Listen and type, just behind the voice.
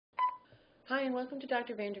Hi, and welcome to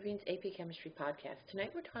Dr. Vanderveen's AP Chemistry podcast.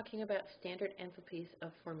 Tonight we're talking about standard enthalpies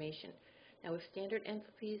of formation. Now, with standard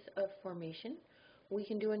enthalpies of formation, we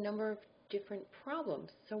can do a number of different problems.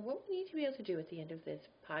 So what we need to be able to do at the end of this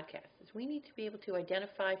podcast is we need to be able to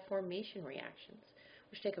identify formation reactions,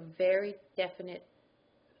 which take a very definite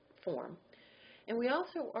form. And we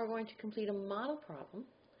also are going to complete a model problem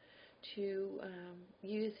to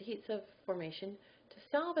use heats of formation to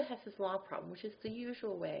solve a Hess's Law problem, which is the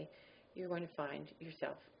usual way you're going to find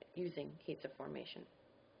yourself using heats of formation.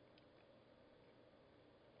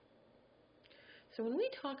 So when we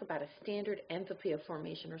talk about a standard enthalpy of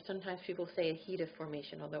formation, or sometimes people say a heat of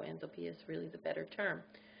formation, although enthalpy is really the better term,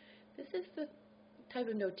 this is the type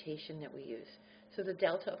of notation that we use. So the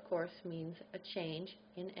delta, of course, means a change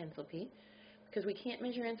in enthalpy, because we can't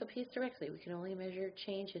measure enthalpies directly. We can only measure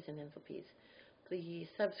changes in enthalpies. The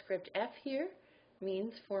subscript F here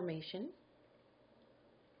means formation,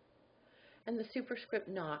 and the superscript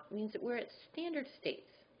naught means that we're at standard states,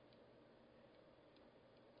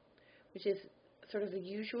 which is sort of the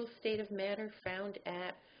usual state of matter found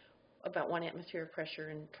at about 1 atmosphere of pressure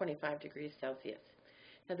and 25 degrees Celsius.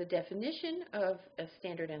 Now, the definition of a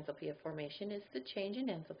standard enthalpy of formation is the change in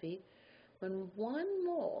enthalpy when 1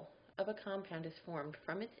 mole of a compound is formed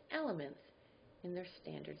from its elements in their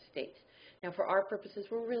standard states. Now, for our purposes,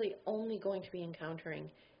 we're really only going to be encountering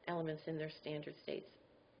elements in their standard states.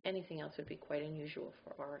 Anything else would be quite unusual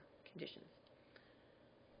for our conditions.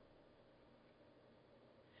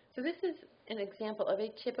 So this is an example of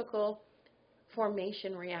a typical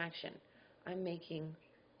formation reaction. I'm making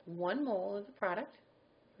 1 mole of the product.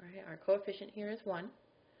 All right, our coefficient here is 1.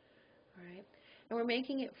 All right, and we're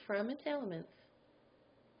making it from its elements,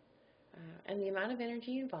 and the amount of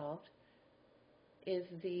energy involved is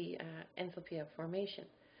the enthalpy of formation.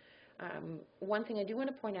 One thing I do want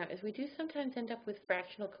to point out is we do sometimes end up with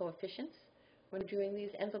fractional coefficients when doing these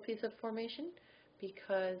enthalpies of formation,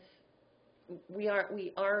 because we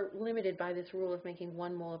are limited by this rule of making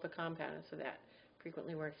 1 mole of a compound, so that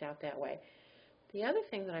frequently works out that way. The other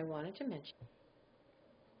thing that I wanted to mention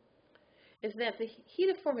is that the heat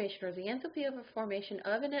of formation, or the enthalpy of a formation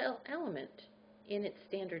of an element in its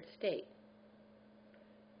standard state,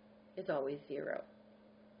 is always 0.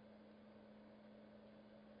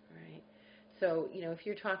 Right? So, if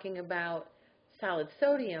you're talking about solid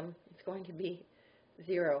sodium, it's going to be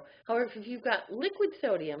 0. However, if you've got liquid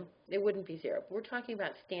sodium, it wouldn't be 0. But we're talking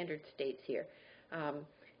about standard states here.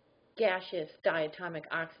 Gaseous diatomic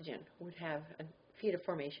oxygen would have a heat of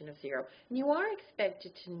formation of 0. And you are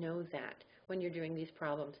expected to know that when you're doing these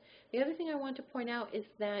problems. The other thing I want to point out is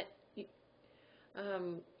that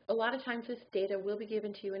a lot of times this data will be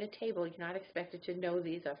given to you in a table. You're not expected to know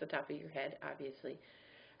these off the top of your head, obviously.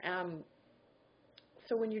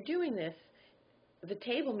 So when you're doing this, the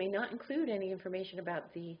table may not include any information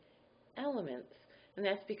about the elements, and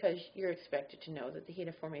that's because you're expected to know that the heat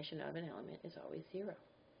of formation of an element is always 0.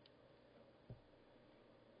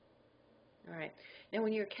 All right. Now,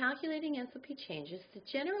 when you're calculating enthalpy changes, the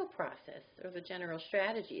general process, or the general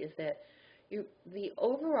strategy, is that the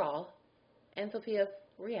overall enthalpy of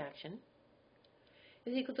reaction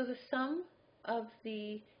is equal to the sum of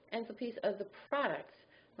the enthalpies of the products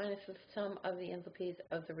minus the sum of the enthalpies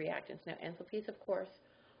of the reactants. Now, enthalpies, of course,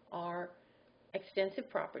 are extensive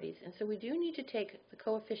properties, and so we do need to take the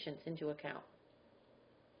coefficients into account.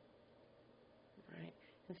 All right.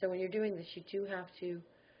 And so when you're doing this, you do have to,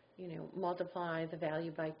 multiply the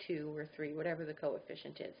value by 2 or 3, whatever the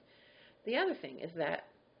coefficient is. The other thing is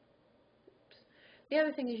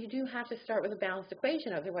you do have to start with a balanced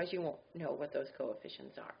equation, otherwise you won't know what those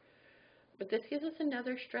coefficients are. But this gives us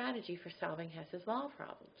another strategy for solving Hess's Law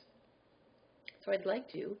problems. So I'd like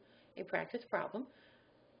to do a practice problem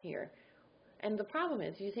here. And the problem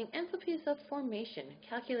is, using enthalpies of formation,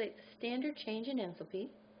 calculate the standard change in enthalpy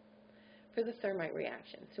for the thermite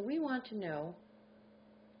reaction. So we want to know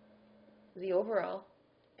the overall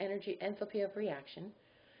enthalpy of reaction,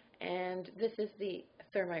 and this is the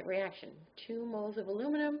thermite reaction. 2 moles of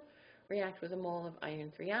aluminum react with a mole of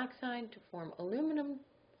iron 3 oxide to form aluminum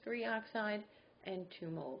 3 oxide and 2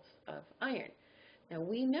 moles of iron. Now,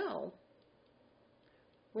 we know,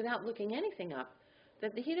 without looking anything up,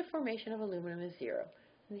 that the heat of formation of aluminum is 0,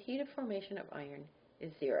 and the heat of formation of iron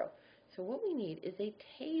is 0. So what we need is a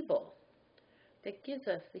table that gives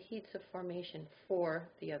us the heats of formation for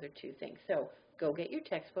the other two things. So go get your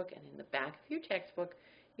textbook, and in the back of your textbook,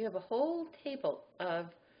 you have a whole table of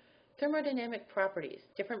thermodynamic properties.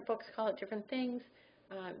 Different books call it different things,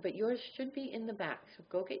 but yours should be in the back. So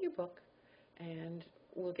go get your book, and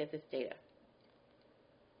we'll get this data.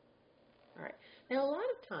 All right. Now, a lot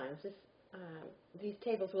of times, this these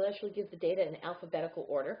tables will actually give the data in alphabetical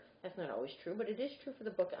order. That's not always true, but it is true for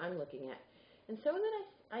the book I'm looking at. And so then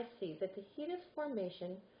I see that the heat of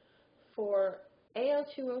formation for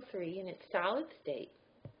Al2O3 in its solid state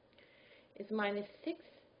is minus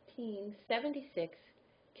 1676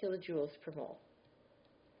 kilojoules per mole.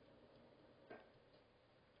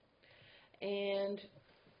 And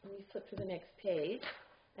let me flip to the next page.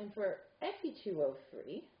 And for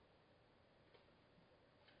Fe2O3,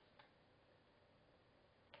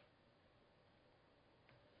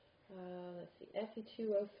 let's see,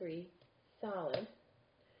 Fe2O3 solid,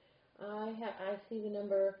 I see the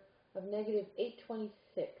number of negative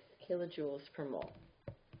 826 kilojoules per mole.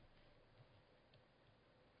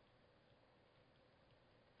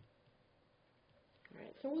 All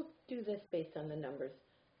right, so we'll do this based on the numbers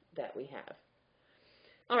that we have.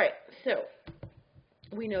 All right, so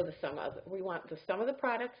we know the sum of, we want the sum of the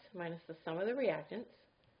products minus the sum of the reactants.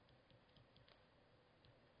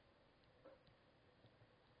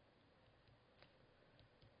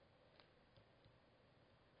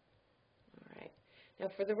 All right, now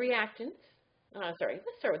for the reactants, let's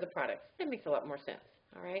start with the products. That makes a lot more sense.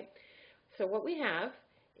 All right, so what we have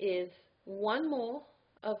is 1 mole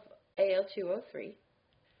of Al2O3,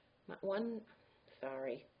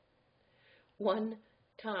 1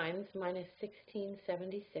 times minus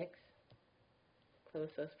 1676, close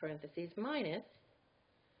those parentheses, minus,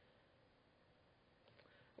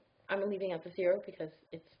 I'm leaving out the 0 because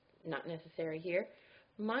it's not necessary here,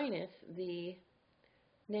 minus the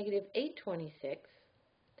negative 826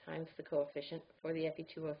 times the coefficient for the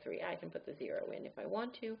Fe2O3. I can put the 0 in if I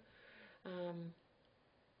want to,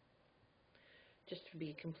 just to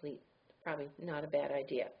be complete. Probably not a bad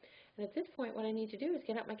idea. And at this point, what I need to do is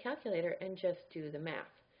get out my calculator and just do the math.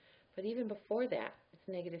 But even before that, it's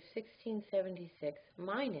negative 1676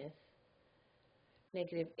 minus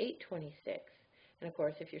negative 826. And of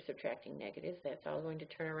course, if you're subtracting negatives, that's all going to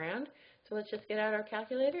turn around. So let's just get out our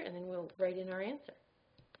calculator and then we'll write in our answer.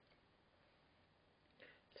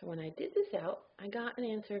 So when I did this out, I got an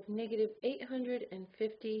answer of negative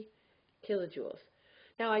 850 kilojoules.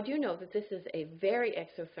 Now, I do know that this is a very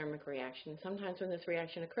exothermic reaction. Sometimes when this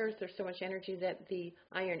reaction occurs, there's so much energy that the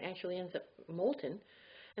iron actually ends up molten.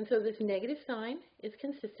 And so this negative sign is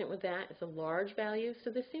consistent with that. It's a large value,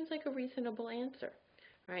 so this seems like a reasonable answer.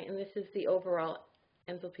 All right, and this is the overall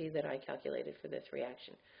enthalpy that I calculated for this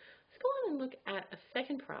reaction. Let's go on and look at a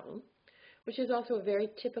second problem, which is also a very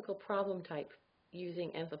typical problem type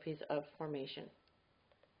using enthalpies of formation.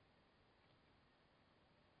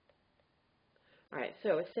 All right,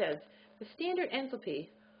 so it says the standard enthalpy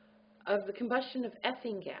of the combustion of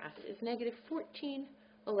ethene gas is negative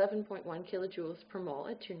 1411.1 kilojoules per mole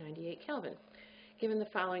at 298 Kelvin. Given the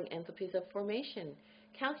following enthalpies of formation,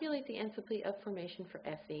 calculate the enthalpy of formation for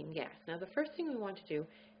ethene gas. Now, the first thing we want to do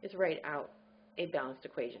is write out a balanced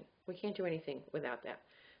equation. We can't do anything without that.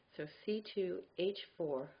 So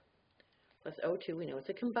C2H4 plus O2, we know it's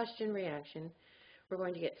a combustion reaction. We're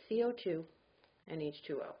going to get CO2 and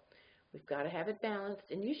H2O. We've got to have it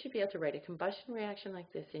balanced, and you should be able to write a combustion reaction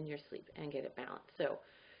like this in your sleep and get it balanced. So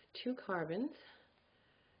 2 carbons,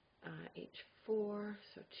 H4,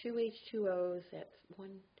 so 2 H2Os, that's 1,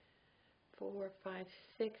 4, 5,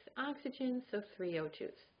 6 oxygens, so 3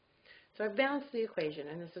 O2s. So I've balanced the equation,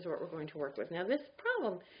 and this is what we're going to work with. Now, this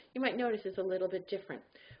problem, you might notice, is a little bit different.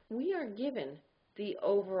 We are given the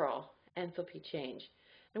overall enthalpy change,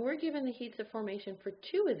 and we're given the heats of formation for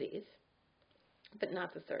 2 of these, but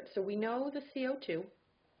not the third. So we know the CO2,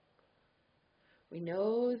 we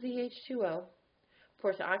know the H2O. Of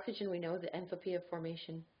course, oxygen, we know the enthalpy of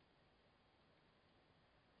formation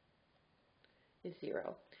is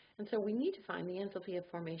 0. And so we need to find the enthalpy of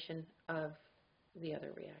formation of the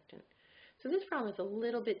other reactant. So this problem is a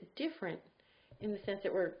little bit different in the sense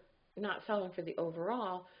that we're not solving for the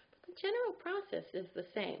overall, but the general process is the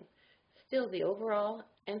same. Still, the overall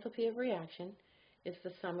enthalpy of reaction is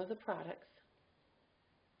the sum of the products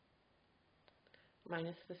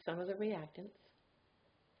minus the sum of the reactants.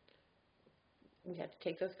 We have to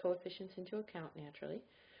take those coefficients into account naturally.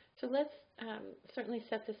 So let's certainly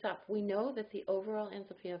set this up. We know that the overall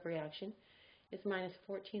enthalpy of reaction is minus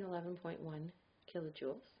 1411.1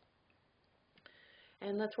 kilojoules.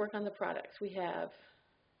 And let's work on the products. We have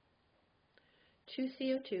 2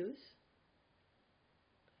 CO2s,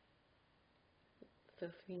 so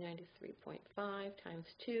 393.5 times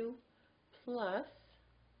 2 plus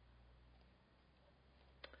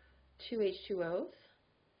 2 H2Os, all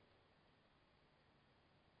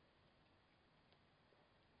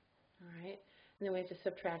right, and then we have to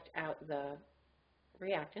subtract out the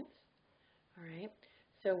reactants, all right,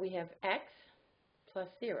 so we have X plus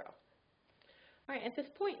 0, All right, at this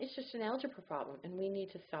point, it's just an algebra problem, and we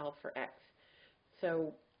need to solve for x.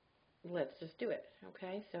 So let's just do it,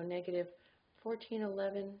 okay? So negative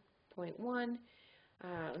 1411.1.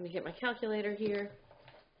 Let me get my calculator here.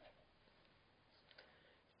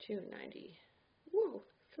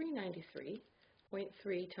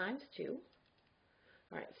 393.3 times 2.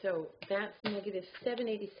 All right, so that's negative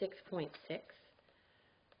 786.6.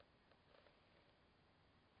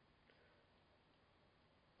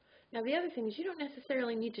 Now, the other thing is you don't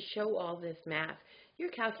necessarily need to show all this math. Your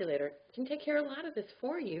calculator can take care of a lot of this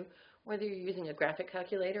for you, whether you're using a graphic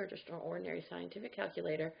calculator or just an ordinary scientific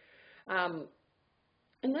calculator. And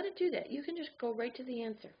let it do that. You can just go right to the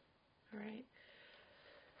answer. All right?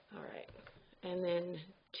 All right. And then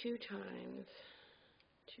 2 times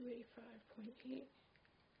 285.8.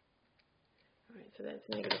 All right, so that's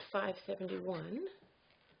negative 571.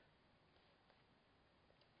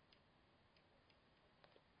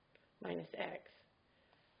 Minus x.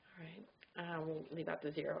 All right, we'll leave out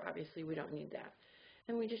the 0. Obviously, we don't need that.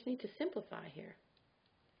 And we just need to simplify here.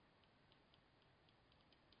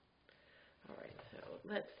 All right, so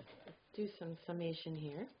let's do some summation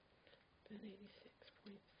here.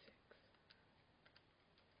 86.6.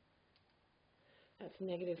 That's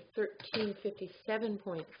negative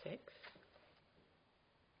 1357.6.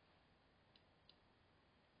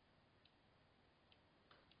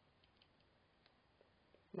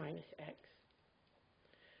 Minus x.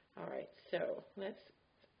 All right, so let's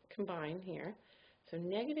combine here. So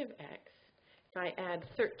negative x, if I add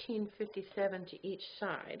 1357 to each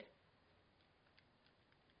side,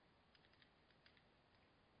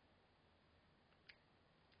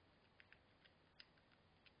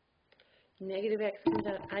 negative x comes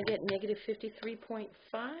out, I get negative 53.5.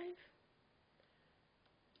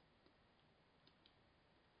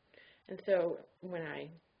 And so when I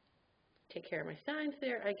take care of my signs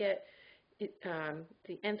there, I get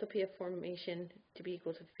the enthalpy of formation to be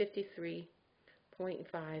equal to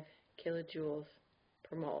 53.5 kilojoules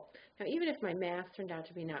per mole. Now, even if my math turned out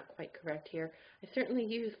to be not quite correct here, I certainly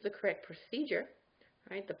used the correct procedure,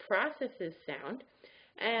 right? The process is sound,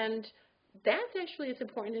 and that's actually as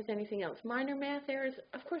important as anything else. Minor math errors,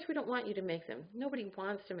 of course, we don't want you to make them. Nobody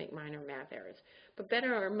wants to make minor math errors, but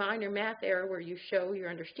better a minor math error where you show your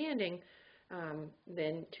understanding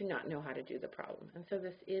than to not know how to do the problem. And so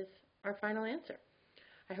this is our final answer.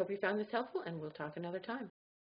 I hope you found this helpful, and we'll talk another time.